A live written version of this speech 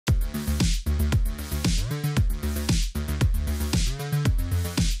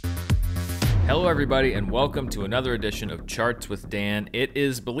Hello, everybody, and welcome to another edition of Charts with Dan. It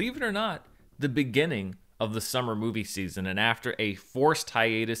is, believe it or not, the beginning of the summer movie season, and after a forced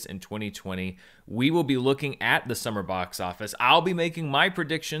hiatus in 2020, we will be looking at the summer box office. I'll be making my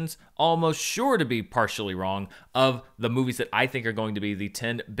predictions, almost sure to be partially wrong, of the movies that I think are going to be the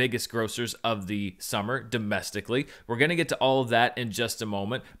 10 biggest grossers of the summer domestically. We're going to get to all of that in just a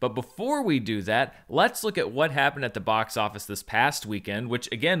moment, but before we do that, let's look at what happened at the box office this past weekend,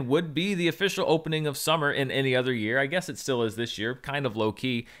 which again would be the official opening of summer in any other year. I guess it still is this year, kind of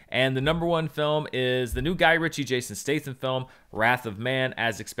low-key, and the number one film is the new Guy Ritchie, Jason Statham film, Wrath of Man,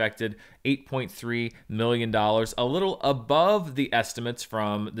 as expected, $8.3 million, a little above the estimates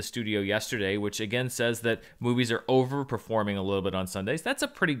from the studio yesterday, which again says that movies are overperforming a little bit on Sundays. That's a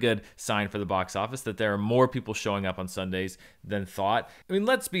pretty good sign for the box office, that there are more people showing up on Sundays than thought. I mean,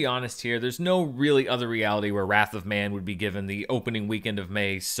 let's be honest here. There's no really other reality where Wrath of Man would be given the opening weekend of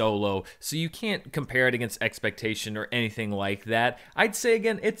May solo, so you can't compare it against expectation or anything like that. I'd say,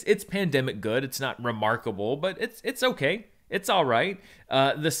 again, it's pandemic good. It's not remarkable, but it's okay. It's all right.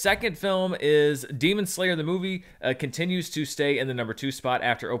 The second film is Demon Slayer, the movie, continues to stay in the number 2 spot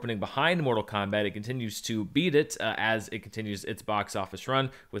after opening behind Mortal Kombat. It continues to beat it as it continues its box office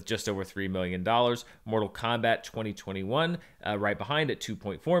run with just over $3 million. Mortal Kombat 2021, right behind it,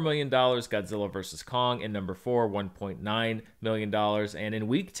 $2.4 million. Godzilla vs. Kong in number 4, $1.9 million. And in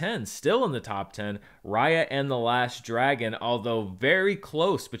week 10, still in the top 10, Raya and the Last Dragon, although very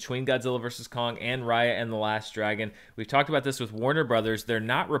close between Godzilla vs. Kong and Raya and the Last Dragon. We've talked about this with Warner Brothers. They're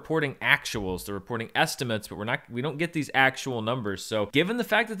not reporting actuals, they're reporting estimates, but we don't get these actual numbers. So given the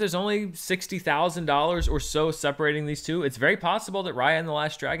fact that there's only $60,000 or so separating these two, it's very possible that Raya and the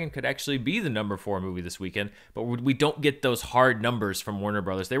Last Dragon could actually be the number 4 movie this weekend, but we don't get those hard numbers from Warner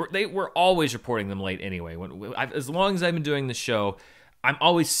Brothers. They were always reporting them late anyway. As long as I've been doing the show, I'm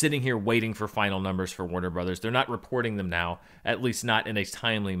always sitting here waiting for final numbers for Warner Brothers. They're not reporting them now, at least not in a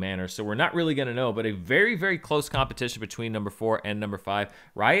timely manner, so we're not really going to know, but a very, very close competition between number 4 and number 5.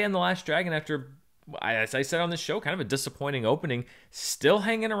 Raya and the Last Dragon, after, as I said on this show, kind of a disappointing opening, still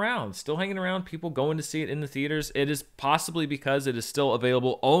hanging around, people going to see it in the theaters. It is possibly because it is still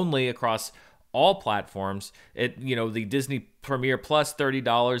available only across all platforms. The Disney Premiere Plus,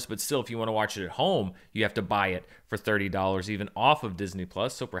 $30, but still, if you want to watch it at home, you have to buy it for $30, even off of Disney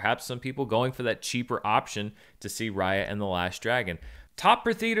Plus. So perhaps some people going for that cheaper option to see Raya and the Last Dragon. Top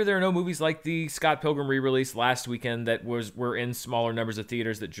per theater, there are no movies like the Scott Pilgrim re-release last weekend that were in smaller numbers of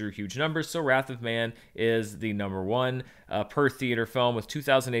theaters that drew huge numbers. So Wrath of Man is the number 1 per theater film with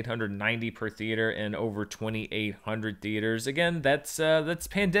 2,890 per theater and over 2,800 theaters. Again, that's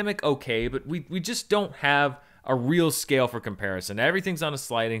pandemic okay, but we just don't have a real scale for comparison. Everything's on a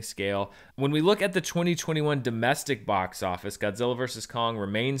sliding scale. When we look at the 2021 domestic box office, Godzilla vs. Kong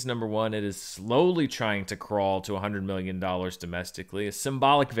remains number 1. It is slowly trying to crawl to $100 million domestically. A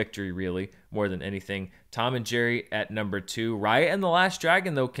symbolic victory, really, more than anything. Tom and Jerry at number 2. Raya and the Last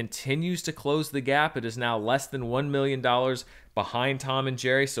Dragon, though, continues to close the gap. It is now less than $1 million behind Tom and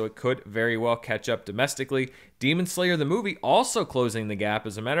Jerry, so it could very well catch up domestically. Demon Slayer, the movie, also closing the gap.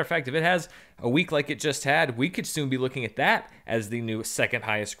 As a matter of fact, if it has a week like it just had, we could soon be looking at that as the new second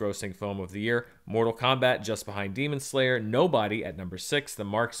highest grossing film of the year. Mortal Kombat just behind Demon Slayer. Nobody at number 6. The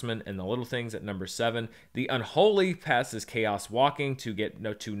Marksman and the Little Things at number 7. The Unholy passes Chaos Walking to get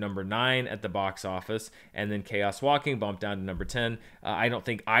to number 9 at the box office, and then Chaos Walking bumped down to number 10. I don't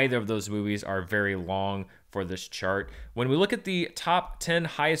think either of those movies are very long for this chart. When we look at the top 10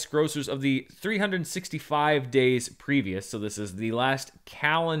 highest grossers of the 365 days previous, so this is the last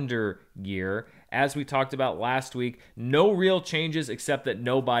calendar year, as we talked about last week, no real changes except that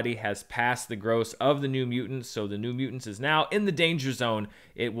nobody has passed the gross of the New Mutants, so the New Mutants is now in the danger zone.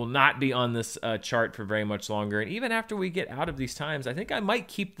 It will not be on this chart for very much longer, and even after we get out of these times, I think I might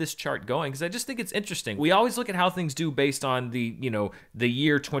keep this chart going because I just think it's interesting. We always look at how things do based on the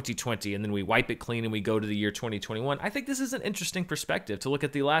year 2020, and then we wipe it clean and we go to the year 2021. I think this is an interesting perspective to look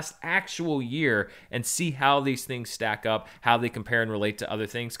at the last actual year and see how these things stack up, how they compare and relate to other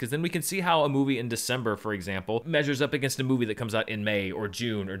things, because then we can see how a movie in December, for example, measures up against a movie that comes out in May or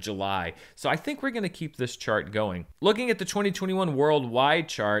June or July. So I think we're going to keep this chart going. Looking at the 2021 worldwide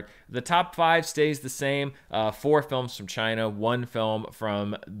chart, the top 5 stays the same. 4 films from China, 1 film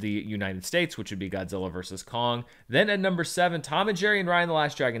from the United States, which would be Godzilla vs. Kong. Then at number 7, Tom and Jerry and Raya and the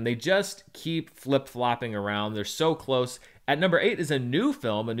Last Dragon. They just keep flip-flopping around. They're so close. At number 8 is a new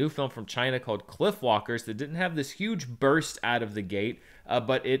film from China called Cliff Walkers that didn't have this huge burst out of the gate,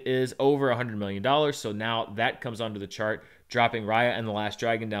 but it is over $100 million, so now that comes onto the chart. dropping Raya and the Last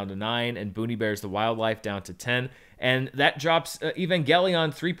Dragon down to 9, and Boonie Bears the Wildlife down to 10. And that drops Evangelion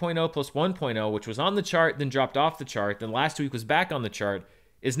 3.0 plus 1.0, which was on the chart, then dropped off the chart, then last week was back on the chart,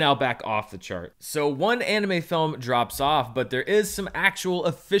 is now back off the chart. So one anime film drops off, but there is some actual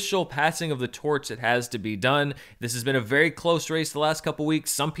official passing of the torch that has to be done. This has been a very close race the last couple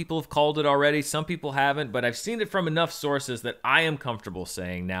weeks. Some people have called it already, some people haven't, but I've seen it from enough sources that I am comfortable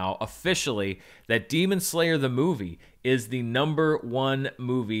saying now officially that Demon Slayer the movie is the #1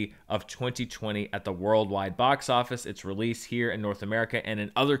 movie of 2020 at the worldwide box office. Its release here in North America and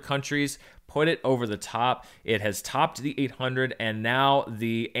in other countries put it over the top. It has topped the 800, and now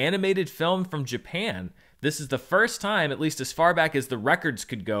the animated film from Japan. This is the first time, at least as far back as the records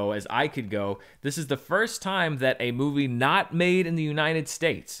could go, as I could go, this is the first time that a movie not made in the United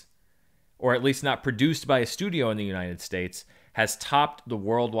States, or at least not produced by a studio in the United States, has topped the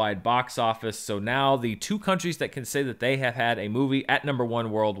worldwide box office. So now the two countries that can say that they have had a movie at #1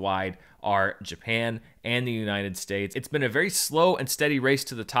 worldwide are Japan and the United States. It's been a very slow and steady race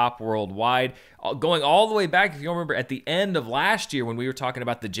to the top worldwide, going all the way back, if you remember, at the end of last year when we were talking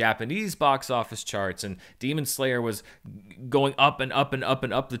about the Japanese box office charts, and Demon Slayer was going up and up and up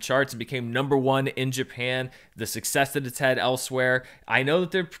and up the charts and became #1 in Japan, the success that it's had elsewhere. I know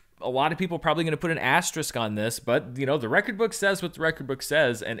that a lot of people are probably going to put an asterisk on this, but, you know, the record book says what the record book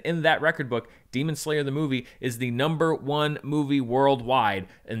says, and in that record book, Demon Slayer the movie is the #1 movie worldwide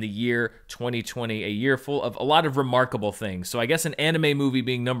in the year 2020, a year full of a lot of remarkable things. So I guess an anime movie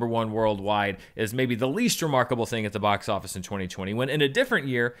being #1 worldwide is maybe the least remarkable thing at the box office in 2020, when in a different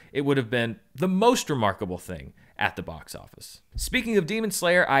year, it would have been the most remarkable thing at the box office. Speaking of Demon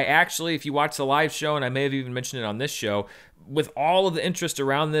Slayer, I actually, if you watch the live show, and I may have even mentioned it on this show, with all of the interest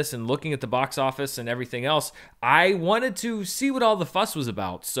around this and looking at the box office and everything else, I wanted to see what all the fuss was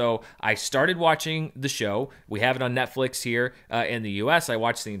about. So I started watching the show. We have it on Netflix here in the US. I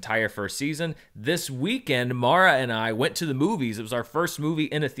watched the entire first season. This weekend, Mara and I went to the movies. It was our first movie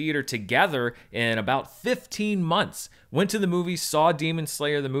in a theater together in about 15 months. Went to the movies, saw Demon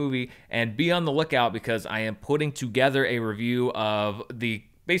Slayer the movie, and be on the lookout because I am putting together a review of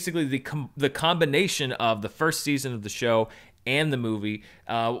basically the combination of the first season of the show and the movie.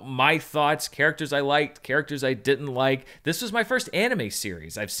 My thoughts, characters I liked, characters I didn't like. This was my first anime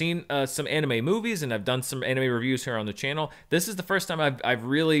series. I've seen some anime movies, and I've done some anime reviews here on the channel. This is the first time I've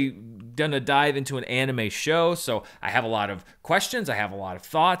really done a dive into an anime show, so I have a lot of questions, I have a lot of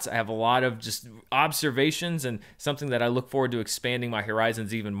thoughts, I have a lot of just observations, and something that I look forward to expanding my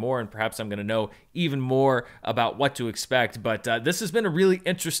horizons even more, and perhaps I'm going to know even more about what to expect. But this has been a really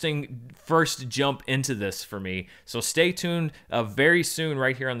interesting first jump into this for me, so stay tuned. Very soon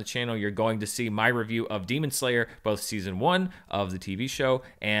right here on the channel, you're going to see my review of Demon Slayer, both season 1 of the TV show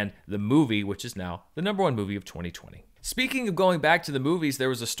and the movie, which is now the #1 movie of 2020. Speaking of going back to the movies, there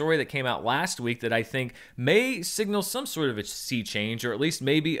was a story that came out last week that I think may signal some sort of a sea change, or at least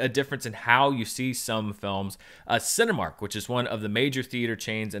maybe a difference in how you see some films. Cinemark, which is one of the major theater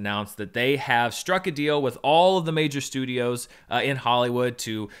chains, announced that they have struck a deal with all of the major studios in Hollywood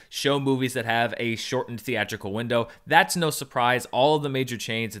to show movies that have a shortened theatrical window. That's no surprise. All of the major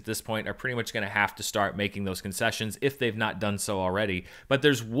chains at this point are pretty much going to have to start making those concessions if they've not done so already. But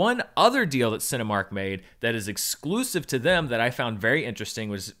there's one other deal that Cinemark made that is exclusive to them that I found very interesting,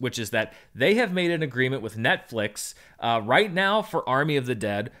 which is that they have made an agreement with Netflix right now for Army of the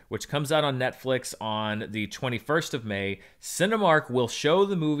Dead, which comes out on Netflix on the 21st of May. Cinemark will show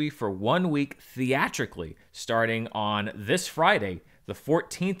the movie for 1 week theatrically starting on this Friday, the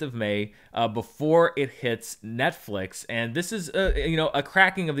 14th of May, before it hits Netflix. And this is a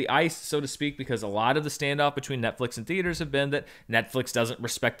cracking of the ice, so to speak, because a lot of the standoff between Netflix and theaters have been that Netflix doesn't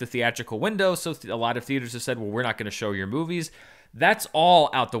respect the theatrical window, so a lot of theaters have said, well, we're not going to show your movies. That's all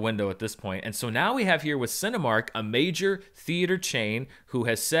out the window at this point. And so now we have here with Cinemark, a major theater chain, who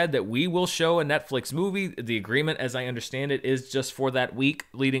has said that we will show a Netflix movie. The agreement, as I understand it, is just for that week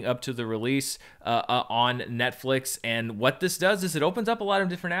leading up to the release on Netflix. And what this does is it opens up a lot of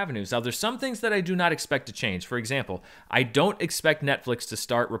different avenues. Now, there's some things that I do not expect to change. For example, I don't expect Netflix to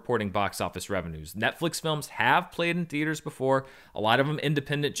start reporting box office revenues. Netflix films have played in theaters before, a lot of them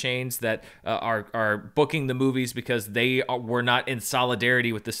independent chains that are booking the movies because they were not in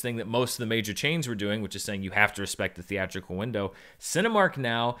solidarity with this thing that most of the major chains were doing, which is saying you have to respect the theatrical window. Cinemark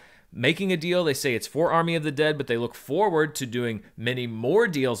now making a deal. They say it's for Army of the Dead, but they look forward to doing many more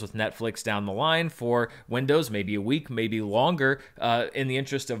deals with Netflix down the line for windows, maybe a week, maybe longer, in the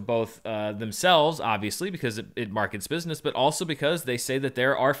interest of both themselves, obviously, because it markets business, but also because they say that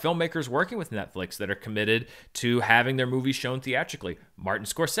there are filmmakers working with Netflix that are committed to having their movies shown theatrically. Martin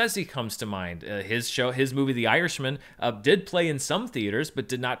Scorsese comes to mind. His movie The Irishman did play in some theaters, but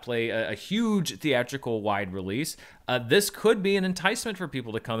did not play a huge theatrical wide release. This could be an enticement for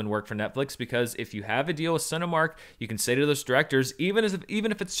people to come and work for Netflix, because if you have a deal with Cinemark, you can say to those directors, even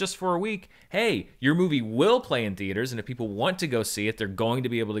if it's just for a week, hey, your movie will play in theaters, and if people want to go see it, they're going to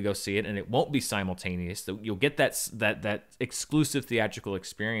be able to go see it, and it won't be simultaneous. So you'll get that exclusive theatrical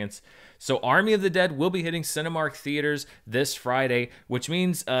experience. So Army of the Dead will be hitting Cinemark theaters this Friday, which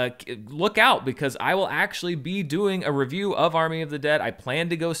means look out, because I will actually be doing a review of Army of the Dead. I plan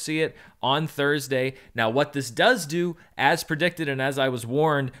to go see it on Thursday. Now, what this does do, as predicted and as I was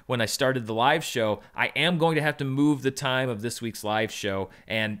warned when I started the live show, I am going to have to move the time of this week's live show,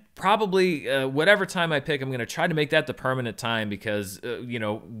 and probably whatever time I pick, I'm going to try to make that the permanent time, because,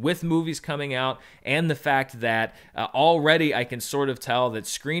 with movies coming out and the fact that already I can sort of tell that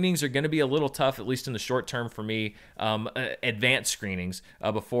screenings are going to be a little tough, at least in the short term for me, advanced screenings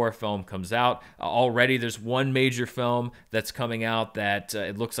before a film comes out. Already there's one major film that's coming out that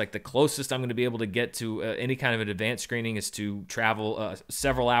it looks like the closest I'm going to be able to get to any kind of an advanced screening is to travel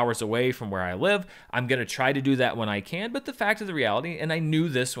several hours away from where I live. I'm going to try to do that when I can, but the fact of the reality, and I knew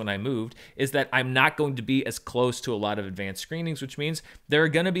this when I moved, is that I'm not going to be as close to a lot of advanced screenings, which means there are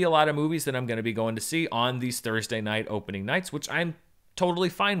going to be a lot of movies that I'm going to be going to see on these Thursday night opening nights, which I'm totally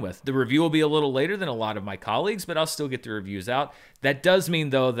fine with. The review will be a little later than a lot of my colleagues, but I'll still get the reviews out. That does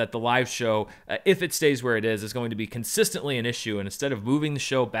mean, though, that the live show, if it stays where it is going to be consistently an issue. And instead of moving the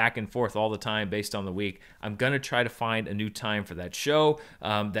show back and forth all the time based on the week, I'm going to try to find a new time for that show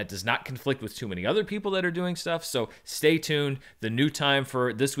that does not conflict with too many other people that are doing stuff. So stay tuned. The new time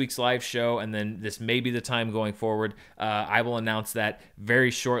for this week's live show, and then this may be the time going forward. I will announce that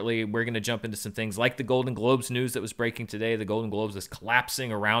very shortly. We're going to jump into some things like the Golden Globes news that was breaking today. The Golden Globes is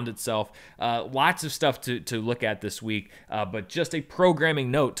collapsing around itself. Lots of stuff to look at this week, but just a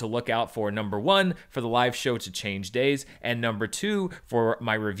programming note to look out for. Number one, for the live show to change days, and number two, for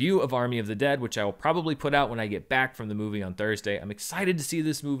my review of Army of the Dead, which I will probably put out when I get back from the movie on Thursday. I'm excited to see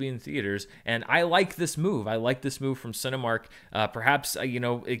this movie in theaters, and I like this move. I like this move from Cinemark. Perhaps,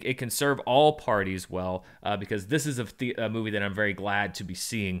 it can serve all parties well, because this is a movie that I'm very glad to be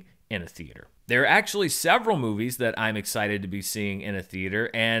seeing in a theater. There are actually several movies that I'm excited to be seeing in a theater,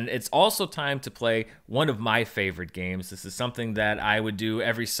 and it's also time to play one of my favorite games. This is something that I would do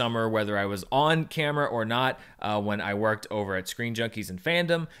every summer, whether I was on camera or not, when I worked over at Screen Junkies and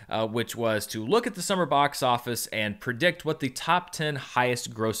Fandom, which was to look at the summer box office and predict what the top 10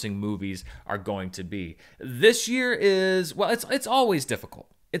 highest grossing movies are going to be. This year is, well, it's always difficult.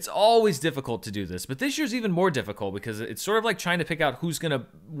 It's always difficult to do this, but this year's even more difficult because it's sort of like trying to pick out who's going to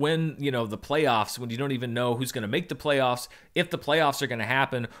win, the playoffs when you don't even know who's going to make the playoffs, if the playoffs are going to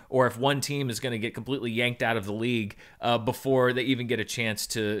happen, or if one team is going to get completely yanked out of the league before they even get a chance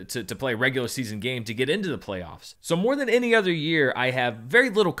to play a regular season game to get into the playoffs. So more than any other year, I have very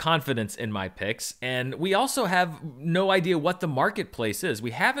little confidence in my picks, and we also have no idea what the marketplace is.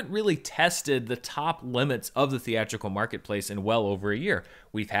 We haven't really tested the top limits of the theatrical marketplace in well over a year.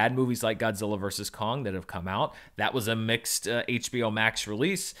 We've had movies like Godzilla vs. Kong that have come out. That was a mixed HBO Max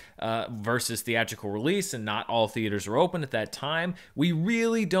release versus theatrical release, and not all theaters were open at that time. We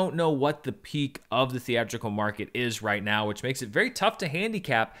really don't know what the peak of the theatrical market is right now, which makes it very tough to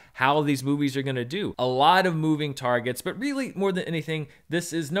handicap how these movies are going to do. A lot of moving targets, but really, more than anything,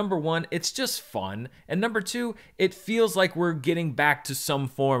 this is, number one, it's just fun, and number two, it feels like we're getting back to some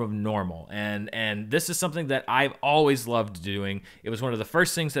form of normal, and this is something that I've always loved doing. It was one of the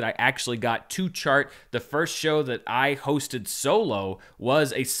first things that I actually got to chart. The first show that I hosted solo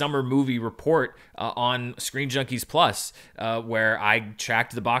was a summer movie report on Screen Junkies Plus, where I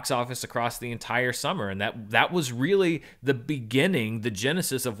tracked the box office across the entire summer, and that was really the beginning, the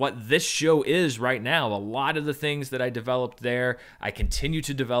genesis of what this show is right now. A lot of the things that I developed there, I continue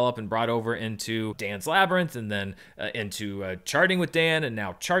to develop and brought over into Dan's Labyrinth, and then into Charting with Dan, and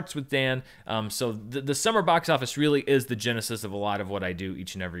now Charts with Dan. So the summer box office really is the genesis of a lot of what I do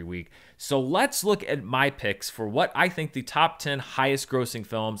each and every week. So let's look at my picks for what I think the top 10 highest grossing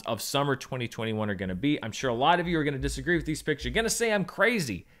films of summer 2021 are going to be. I'm sure a lot of you are going to disagree with these picks. You're going to say I'm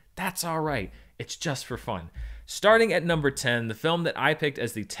crazy. That's all right. It's just for fun. Starting at number 10, the film that I picked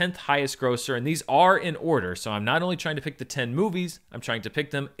as the 10th highest grosser, and these are in order, so I'm not only trying to pick the 10 movies, I'm trying to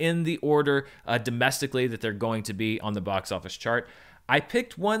pick them in the order domestically that they're going to be on the box office chart. I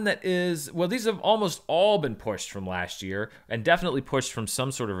picked one that is, well, these have almost all been pushed from last year and definitely pushed from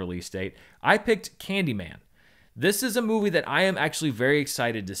some sort of release date. I picked Candyman. This is a movie that I am actually very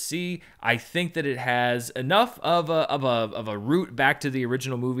excited to see. I think that it has enough of a root back to the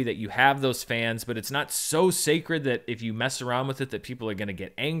original movie that you have those fans, but it's not so sacred that if you mess around with it that people are going to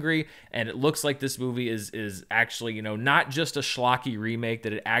get angry. And it looks like this movie is actually, not just a schlocky remake,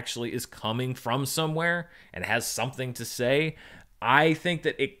 that it actually is coming from somewhere and has something to say. I think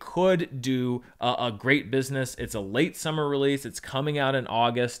that it could do a great business. It's a late summer release. It's coming out in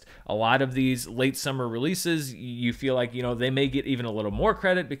August. A lot of these late summer releases, you feel like, they may get even a little more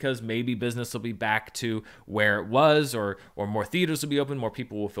credit because maybe business will be back to where it was, or more theaters will be open, more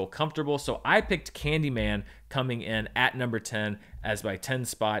people will feel comfortable. So I picked Candyman coming in at number 10 as my 10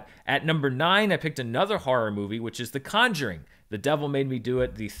 spot. At number 9, I picked another horror movie, which is The Conjuring. The Devil Made Me Do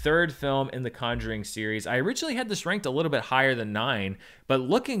It, the third film in the Conjuring series. I originally had this ranked a little bit higher than 9, but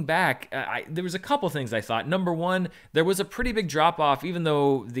looking back, there was a couple things I thought. Number one, there was a pretty big drop-off, even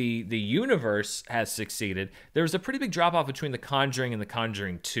though the universe has succeeded, there was a pretty big drop-off between The Conjuring and The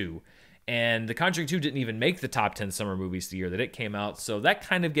Conjuring 2. And The Conjuring 2 didn't even make the top 10 summer movies the year that it came out, so that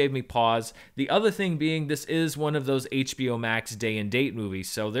kind of gave me pause. The other thing being, this is one of those HBO Max day and date movies,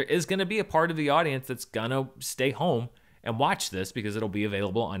 so there is going to be a part of the audience that's going to stay home and watch this because it'll be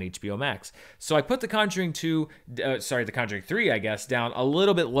available on HBO Max. So I put The Conjuring 3, I guess, down a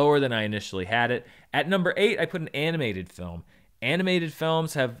little bit lower than I initially had it. At number 8, I put an animated film. Animated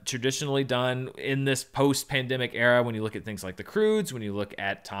films have traditionally done in this post-pandemic era, when you look at things like The Croods, when you look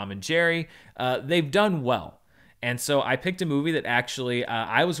at Tom and Jerry, they've done well. And so I picked a movie that actually,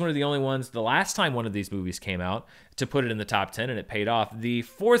 I was one of the only ones, the last time one of these movies came out, to put it in the top 10, and it paid off. The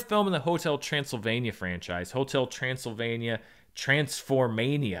fourth film in the Hotel Transylvania franchise, Hotel Transylvania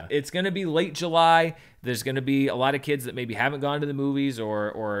Transformania. It's going to be late July. There's going to be a lot of kids that maybe haven't gone to the movies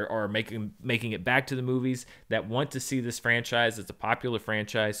or making it back to the movies that want to see this franchise. It's a popular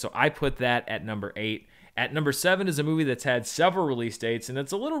franchise, so I put that at number 8. At number 7 is a movie that's had several release dates, and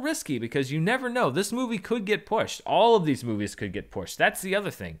it's a little risky because you never know. This movie could get pushed. All of these movies could get pushed. That's the other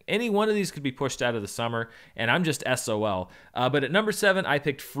thing. Any one of these could be pushed out of the summer, and I'm just SOL. But at number 7, I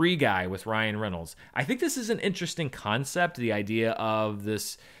picked Free Guy with Ryan Reynolds. I think this is an interesting concept, the idea of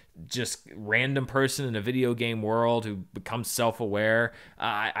this just random person in a video game world who becomes self-aware.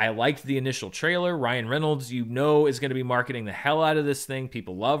 I liked the initial trailer. Ryan Reynolds, is going to be marketing the hell out of this thing.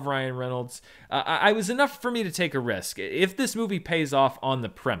 People love Ryan Reynolds. I was enough for me to take a risk. If this movie pays off on the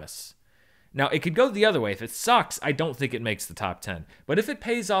premise, now, it could go the other way. If it sucks, I don't think it makes the top 10. But if it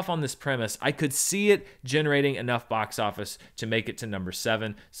pays off on this premise, I could see it generating enough box office to make it to number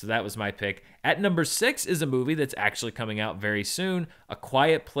 7. So that was my pick. At number 6 is a movie that's actually coming out very soon, A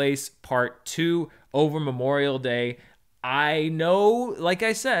Quiet Place Part 2 over Memorial Day. I know, like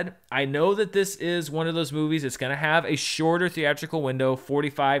I said, I know that this is one of those movies. It's going to have a shorter theatrical window,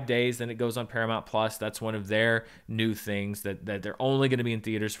 45 days, than it goes on Paramount Plus. That's one of their new things, that they're only going to be in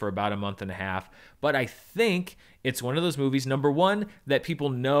theaters for about a month and a half. But I think it's one of those movies, number one, that people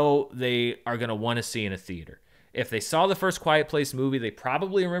know they are going to want to see in a theater. If they saw the first Quiet Place movie, they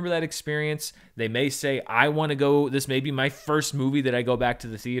probably remember that experience. They may say, I want to go, this may be my first movie that I go back to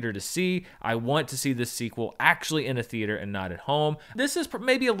the theater to see. I want to see this sequel actually in a theater and not at home. This is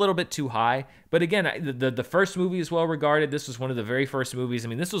maybe a little bit too high, but again, the first movie is well regarded. This was one of the very first movies. I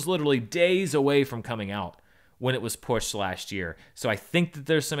mean, this was literally days away from coming out when it was pushed last year. So I think that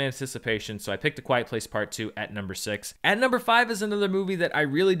there's some anticipation. So I picked A Quiet Place Part 2 at number 6. At number 5 is another movie that I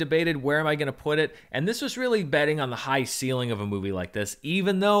really debated where am I going to put it. And this was really betting on the high ceiling of a movie like this,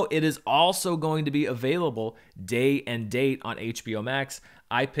 even though it is also going to be available day and date on HBO Max.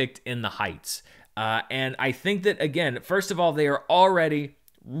 I picked In the Heights. And I think that, again, first of all, they are already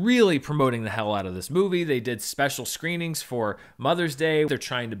really promoting the hell out of this movie. They did special screenings for Mother's Day. They're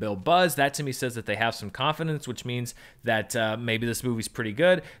trying to build buzz. That to me says that they have some confidence, which means that maybe this movie's pretty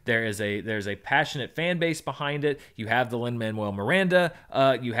good. There's a passionate fan base behind it. You have the Lin-Manuel Miranda.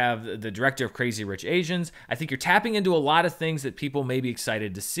 You have the director of Crazy Rich Asians. I think you're tapping into a lot of things that people may be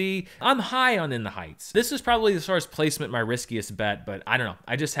excited to see. I'm high on In the Heights. This is probably, as far as placement, my riskiest bet, but I don't know.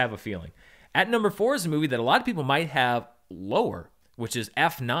 I just have a feeling. At number 4 is a movie that a lot of people might have lower, which is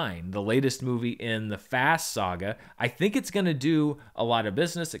F9, the latest movie in the Fast saga. I think it's going to do a lot of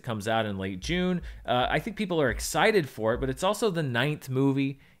business. It comes out in late June. I think people are excited for it, but it's also the 9th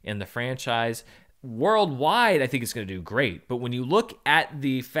movie in the franchise. Worldwide, I think it's going to do great. But when you look at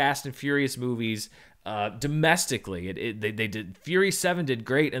the Fast and Furious movies domestically, they did, Fury 7 did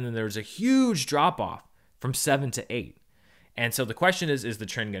great, and then there was a huge drop-off from 7 to 8. And so the question is the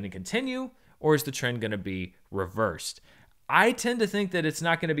trend going to continue, or is the trend going to be reversed? I tend to think that it's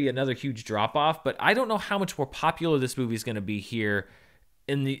not going to be another huge drop-off, but I don't know how much more popular this movie is going to be here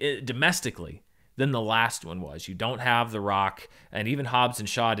in the domestically than the last one was. You don't have The Rock, and even Hobbs and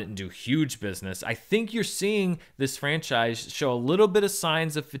Shaw didn't do huge business. I think you're seeing this franchise show a little bit of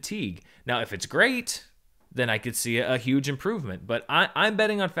signs of fatigue. Now, if it's great, then I could see a huge improvement. But I'm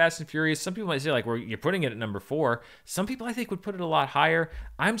betting on Fast and Furious. Some people might say, like, well, you're putting it at number 4. Some people, I think, would put it a lot higher.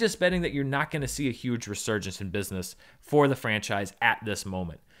 I'm just betting that you're not going to see a huge resurgence in business for the franchise at this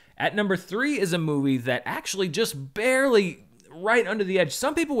moment. At number 3 is a movie that actually just barely right under the edge.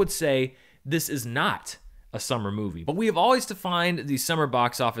 Some people would say this is not a summer movie, but we have always defined the summer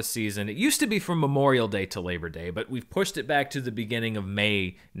box office season. It used to be from Memorial Day to Labor Day, but we've pushed it back to the beginning of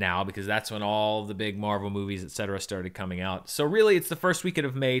May now because that's when all the big Marvel movies, etc., started coming out. So really, it's the first weekend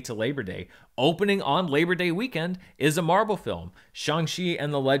of May to Labor Day. Opening on Labor Day weekend is a Marvel film, Shang-Chi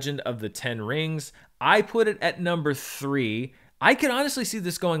and the Legend of the Ten Rings. I put it at number 3. I can honestly see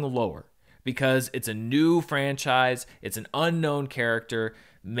this going lower because it's a new franchise. It's an unknown character.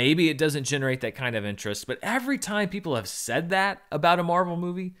 Maybe it doesn't generate that kind of interest, but every time people have said that about a Marvel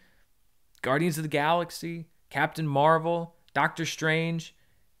movie, Guardians of the Galaxy, Captain Marvel, Doctor Strange,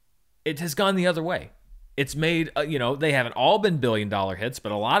 it has gone the other way. It's made, they haven't all been billion-dollar hits,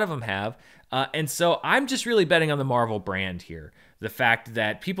 but a lot of them have. And so I'm just really betting on the Marvel brand here. The fact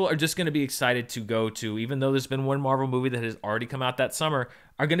that people are just going to be excited to go to, even though there's been one Marvel movie that has already come out that summer,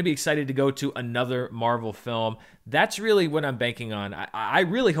 are going to be excited to go to another Marvel film. That's really what I'm banking on. I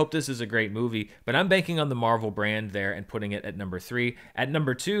really hope this is a great movie, but I'm banking on the Marvel brand there and putting it at number 3. At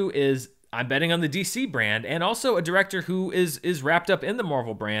number 2 is I'm betting on the DC brand and also a director who is wrapped up in the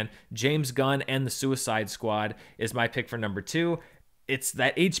Marvel brand. James Gunn and the Suicide Squad is my pick for number 2. It's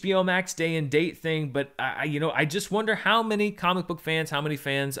that HBO Max day and date thing, but I just wonder how many comic book fans, how many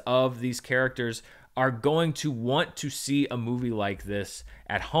fans of these characters are going to want to see a movie like this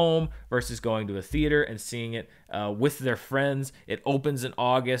at home versus going to a theater and seeing it with their friends. It opens in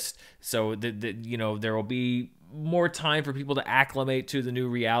August, so there will be more time for people to acclimate to the new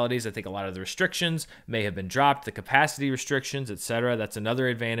realities. I think a lot of the restrictions may have been dropped, the capacity restrictions, etc. That's another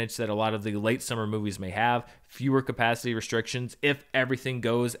advantage that a lot of the late summer movies may have, fewer capacity restrictions if everything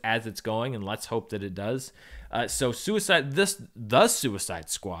goes as it's going, and let's hope that it does. So the Suicide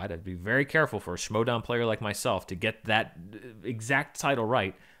Squad, I'd be very careful for a Schmodown player like myself to get that exact title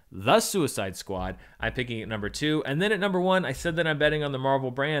right. The Suicide Squad, I'm picking at number 2. And then at number 1, I said that I'm betting on the Marvel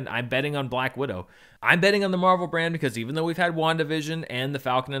brand. I'm betting on Black Widow. I'm betting on the Marvel brand because even though we've had WandaVision and The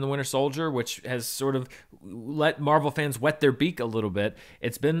Falcon and the Winter Soldier, which has sort of let Marvel fans wet their beak a little bit,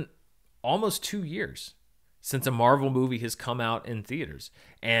 it's been almost 2 years since a Marvel movie has come out in theaters.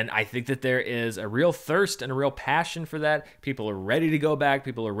 And I think that there is a real thirst and a real passion for that. People are ready to go back.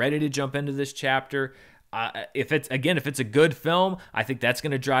 People are ready to jump into this chapter. If it's a good film, I think that's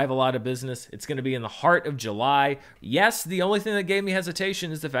going to drive a lot of business. It's going to be in the heart of July. Yes, the only thing that gave me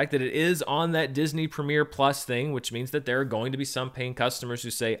hesitation is the fact that it is on that Disney Premiere Plus thing, which means that there are going to be some paying customers who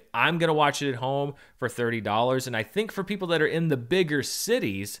say, I'm going to watch it at home for $30. And I think for people that are in the bigger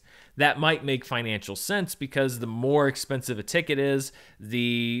cities, that might make financial sense because the more expensive a ticket is,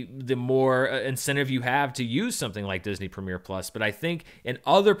 the more incentive you have to use something like Disney Premiere Plus. But I think in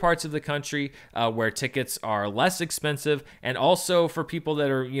other parts of the country where tickets are less expensive, and also for people that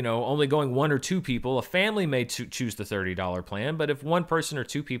are only going 1 or 2 people, a family may choose the $30 plan. But if 1 person or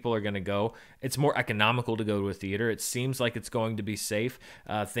 2 people are going to go, it's more economical to go to a theater. It seems like it's going to be safe.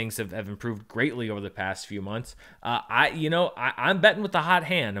 Things have improved greatly over the past few months. I'm betting with the hot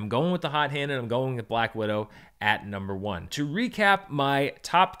hand. I'm going with the hot hand, and I'm going with Black Widow at number 1. To recap my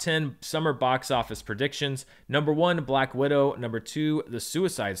top 10 summer box office predictions: number 1, Black Widow; number 2, The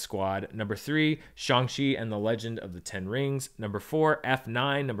Suicide Squad; number 3, Shang-Chi and the Legend of the Ten Rings; number 4,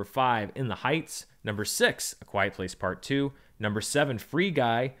 F9; number 5, In the Heights; number 6, A Quiet Place Part 2; number 7, Free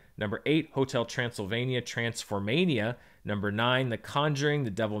Guy; number 8, Hotel Transylvania Transformania; number 9, The Conjuring,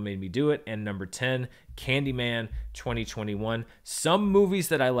 The Devil Made Me Do It; and number 10, Candyman 2021. Some movies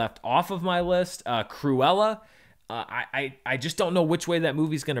that I left off of my list: Cruella. I just don't know which way that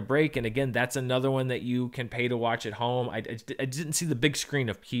movie's going to break. And again, that's another one that you can pay to watch at home. I didn't see the big screen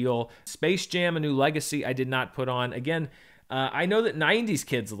appeal. Space Jam: A New Legacy I did not put on. Again, I know that 90s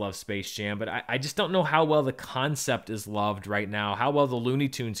kids love Space Jam, but I just don't know how well the concept is loved right now, how well the Looney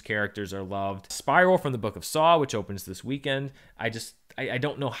Tunes characters are loved. Spiral from the Book of Saw, which opens this weekend, I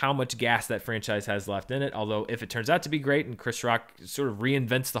don't know how much gas that franchise has left in it, although if it turns out to be great and Chris Rock sort of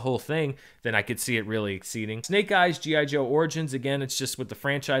reinvents the whole thing, then I could see it really exceeding. Snake Eyes, G.I. Joe Origins, again, it's just with the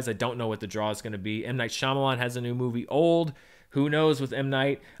franchise, I don't know what the draw is going to be. M. Night Shyamalan has a new movie, Old. Who knows with M.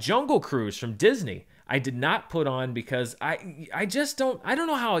 Night? Jungle Cruise from Disney, I did not put on because I don't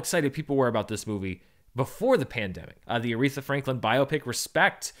know how excited people were about this movie before the pandemic. The Aretha Franklin biopic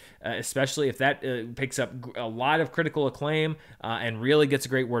Respect, especially if that picks up a lot of critical acclaim and really gets a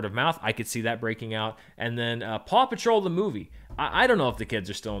great word of mouth, I could see that breaking out. And then Paw Patrol the movie. I don't know if the kids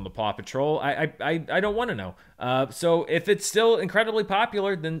are still in the Paw Patrol. I don't want to know. So if it's still incredibly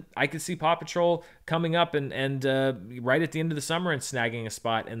popular, then I could see Paw Patrol coming up and right at the end of the summer and snagging a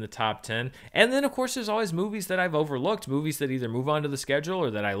spot in the top 10. And then, of course, there's always movies that I've overlooked, movies that either move onto the schedule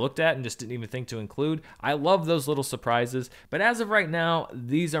or that I looked at and just didn't even think to include. I love those little surprises. But as of right now,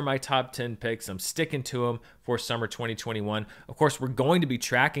 these are my top 10 picks. I'm sticking to them for summer 2021. Of course, we're going to be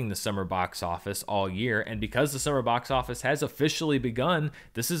tracking the summer box office all year. And because the summer box office has officially begun,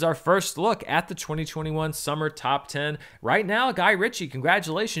 this is our first look at the 2021 summer top 10. Right now, Guy Ritchie,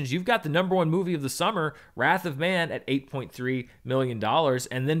 congratulations. You've got the number one movie of the summer, Wrath of Man, at $8.3 million.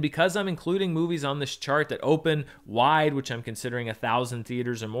 And then because I'm including movies on this chart that open wide, which I'm considering 1,000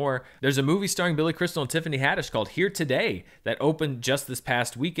 theaters or more, there's a movie starring Billy Crystal and Tiffany Haddish called Here Today that opened just this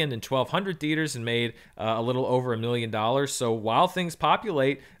past weekend in 1,200 theaters and made a little over $1 million. So while things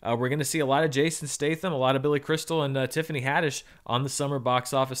populate, we're going to see a lot of Jason Statham, a lot of Billy Crystal, and Tiffany Haddish on the summer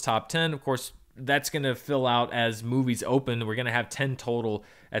box office top 10. Of course, that's going to fill out as movies open. We're going to have 10 total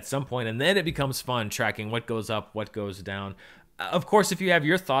at some point, and then it becomes fun tracking what goes up, what goes down. Of course, if you have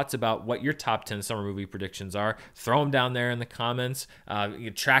your thoughts about what your top 10 summer movie predictions are, throw them down there in the comments.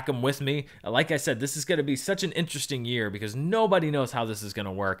 You track them with me. Like I said, this is going to be such an interesting year because nobody knows how this is going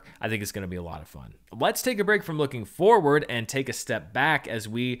to work. I think it's going to be a lot of fun. Let's take a break from looking forward and take a step back as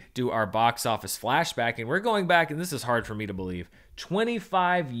we do our box office flashback. And we're going back, and this is hard for me to believe,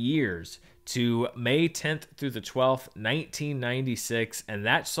 25 years to May 10th through the 12th, 1996. And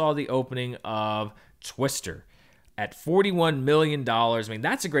that saw the opening of Twister at $41 million. I mean,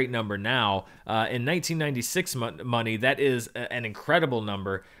 that's a great number now. In 1996 money, that is an incredible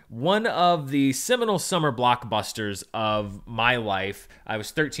number. One of the seminal summer blockbusters of my life. I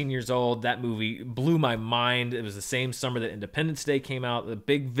was 13 years old. That movie blew my mind. It was the same summer that Independence Day came out, the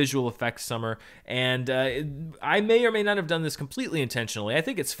big visual effects summer. And I may or may not have done this completely intentionally. I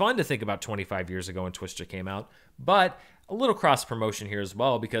think it's fun to think about 25 years ago when Twister came out. But a little cross promotion here as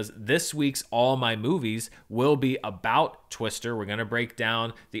well, because this week's All My Movies will be about Twister. We're going to break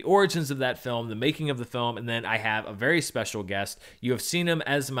down the origins of that film, the making of the film, and then I have a very special guest. You have seen him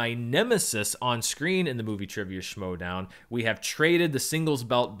as my nemesis on screen in the movie Trivia Schmodown. We have traded the singles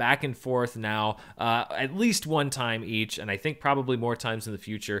belt back and forth now at least one time each, and I think probably more times in the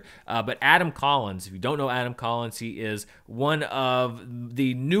future. But Adam Collins, if you don't know Adam Collins, he is one of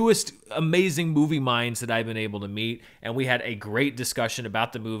the newest amazing movie minds that I've been able to meet, and we had a great discussion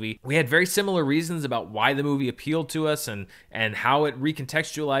about the movie. We had very similar reasons about why the movie appealed to us and how it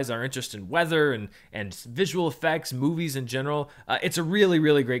recontextualized our interest in weather and visual effects, movies in general. It's a really,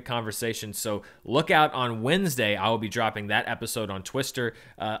 really great conversation. So look out on Wednesday. I will be dropping that episode on Twister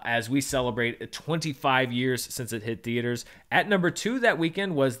as we celebrate 25 years since it hit theaters. At number 2 that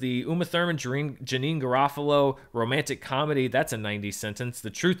weekend was the Uma Thurman, Janine Garofalo romantic comedy. That's a 90 sentence. The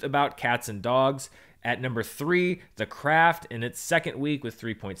Truth About Cats and Dogs. At number 3, The Craft in its second week with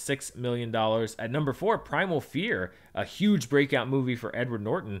 $3.6 million. At number 4, Primal Fear, a huge breakout movie for Edward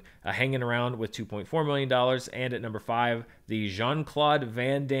Norton, hanging around with $2.4 million. And at number 5, the Jean-Claude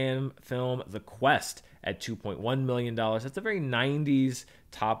Van Damme film, The Quest, at $2.1 million. That's a very 90s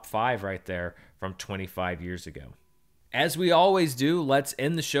top 5 right there from 25 years ago. As we always do, let's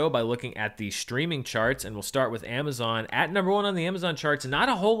end the show by looking at the streaming charts, and we'll start with Amazon. At number 1 on the Amazon charts, not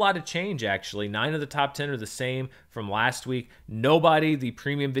a whole lot of change, actually. 9 of the top 10 are the same from last week. Nobody, the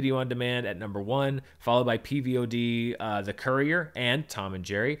premium video on demand, at number 1, followed by PVOD, The Courier, and Tom and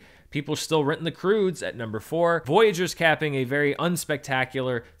Jerry. People Still Renting the Croods at number 4. Voyagers capping a very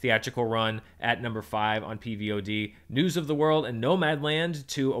unspectacular theatrical run at number 5 on PVOD. News of the World and Nomadland,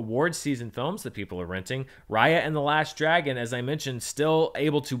 2 award season films that people are renting. Raya and the Last Dragon, as I mentioned, still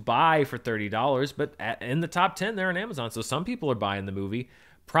able to buy for $30, but in the top 10 they're on Amazon, so some people are buying the movie.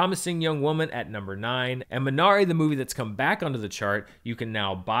 Promising Young Woman at number 9. And Minari, the movie that's come back onto the chart, you can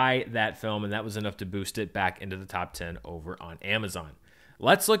now buy that film, and that was enough to boost it back into the top 10 over on Amazon.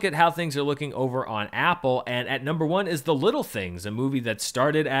 Let's look at how things are looking over on Apple, and at number 1 is The Little Things, a movie that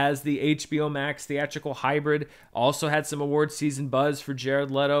started as the HBO Max theatrical hybrid, also had some award season buzz for Jared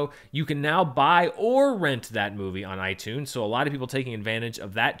Leto. You can now buy or rent that movie on iTunes, so a lot of people taking advantage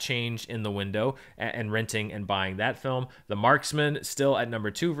of that change in the window and renting and buying that film. The Marksman, still at number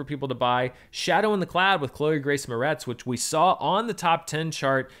 2 for people to buy. Shadow in the Cloud with Chloe Grace Moretz, which we saw on the top 10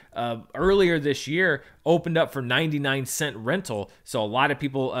 chart earlier this year, opened up for 99-cent rental, so a lot lot of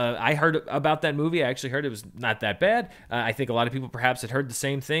people, I heard about that movie. I actually heard it was not that bad. I think a lot of people perhaps had heard the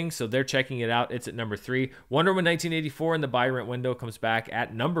same thing, so they're checking it out. It's at number 3. Wonder Woman 1984 in the buy rent window comes back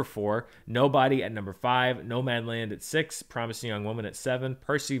at number 4. Nobody at number 5. Nomadland at 6. Promising Young Woman at 7.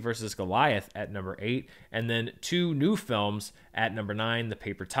 Percy versus Goliath at number 8. And then 2 new films at number 9, The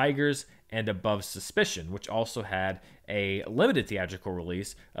Paper Tigers and Above Suspicion, which also had a limited theatrical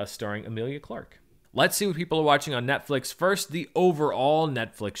release starring Emilia Clarke. Let's see what people are watching on Netflix. First, the overall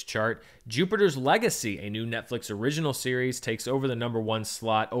Netflix chart. Jupiter's Legacy, a new Netflix original series, takes over the number 1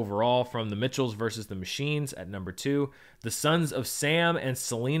 slot overall from The Mitchells versus the Machines at number 2. The Sons of Sam and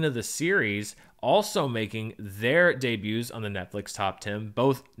Selena the series also making their debuts on the Netflix Top 10,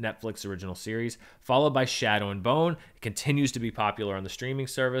 both Netflix original series, followed by Shadow and Bone. It continues to be popular on the streaming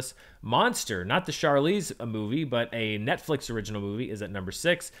service. Monster, not the Charlize movie, but a Netflix original movie, is at number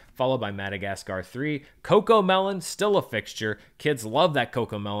 6, followed by Madagascar 3. Coco Melon, still a fixture. Kids love that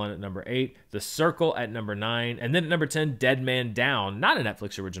Coco Melon at number 8. The Circle at number 9. And then at number 10, Dead Man Down, not a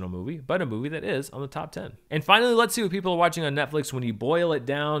Netflix original movie, but a movie that is on the top 10. And finally, let's see what people are watching on Netflix when you boil it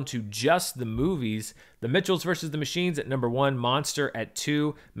down to just the movies. The Mitchells versus the Machines at number 1, Monster at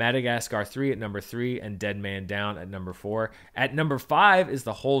 2, Madagascar 3 at number 3, and Dead Man Down at number 4. At number 5 is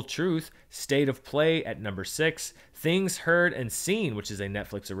The Whole Truth, State of Play at number 6, Things Heard and Seen, which is a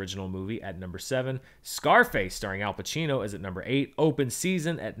Netflix original movie, at number 7, Scarface starring Al Pacino is at number 8, Open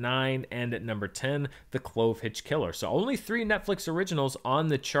Season at 9, and at number 10, The Clove Hitch Killer. So only 3 Netflix originals on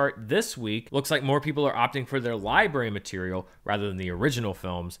the chart this week. Looks like more people are opting for their library material rather than the original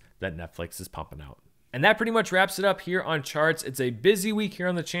films that Netflix is pumping out. And that pretty much wraps it up here on Charts. It's a busy week here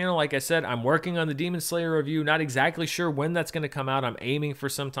on the channel. Like I said, I'm working on the Demon Slayer review. Not exactly sure when that's going to come out. I'm aiming for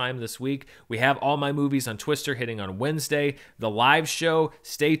some time this week. We have all my movies on Twister hitting on Wednesday. The live show,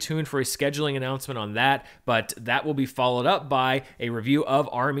 stay tuned for a scheduling announcement on that. But that will be followed up by a review of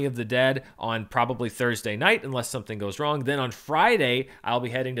Army of the Dead on probably Thursday night, unless something goes wrong. Then on Friday, I'll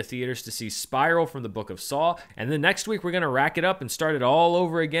be heading to theaters to see Spiral from the Book of Saw. And then next week, we're going to rack it up and start it all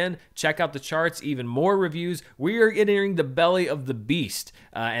over again. Check out the charts, even more reviews. We are entering the belly of the beast.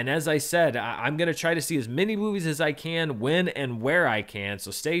 And as I said, I'm going to try to see as many movies as I can, when and where I can. So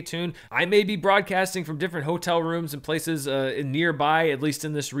stay tuned. I may be broadcasting from different hotel rooms and places nearby, at least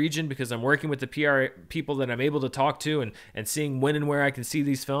in this region, because I'm working with the PR people that I'm able to talk to and seeing when and where I can see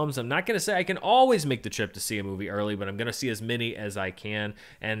these films. I'm not going to say I can always make the trip to see a movie early, but I'm going to see as many as I can.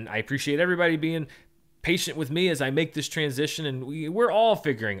 And I appreciate everybody being patient with me as I make this transition, and we're all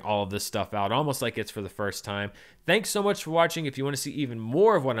figuring all of this stuff out, almost like it's for the first time. Thanks so much for watching. If you want to see even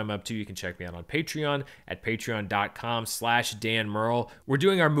more of what I'm up to, you can check me out on Patreon at patreon.com/Dan Murrell. We're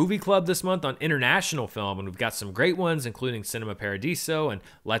doing our movie club this month on international film, and we've got some great ones, including Cinema Paradiso and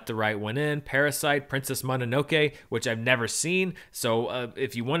Let the Right One In, Parasite, Princess Mononoke, which I've never seen. So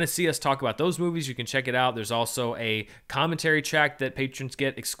if you want to see us talk about those movies, you can check it out. There's also a commentary track that patrons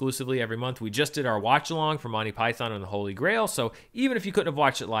get exclusively every month. We just did our watch along for Monty Python and the Holy Grail, so even if you couldn't have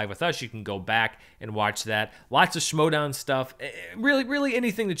watched it live with us, you can go back and watch that. Lots of Schmodown stuff, really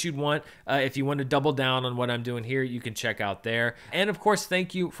anything that you'd want. If you want to double down on what I'm doing here, you can check out there. And of course,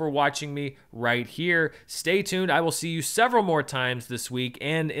 thank you for watching me right here. Stay tuned. I will see you several more times this week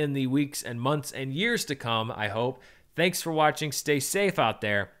and in the weeks and months and years to come, I hope. Thanks for watching. Stay safe out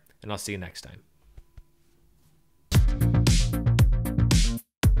there, and I'll see you next time.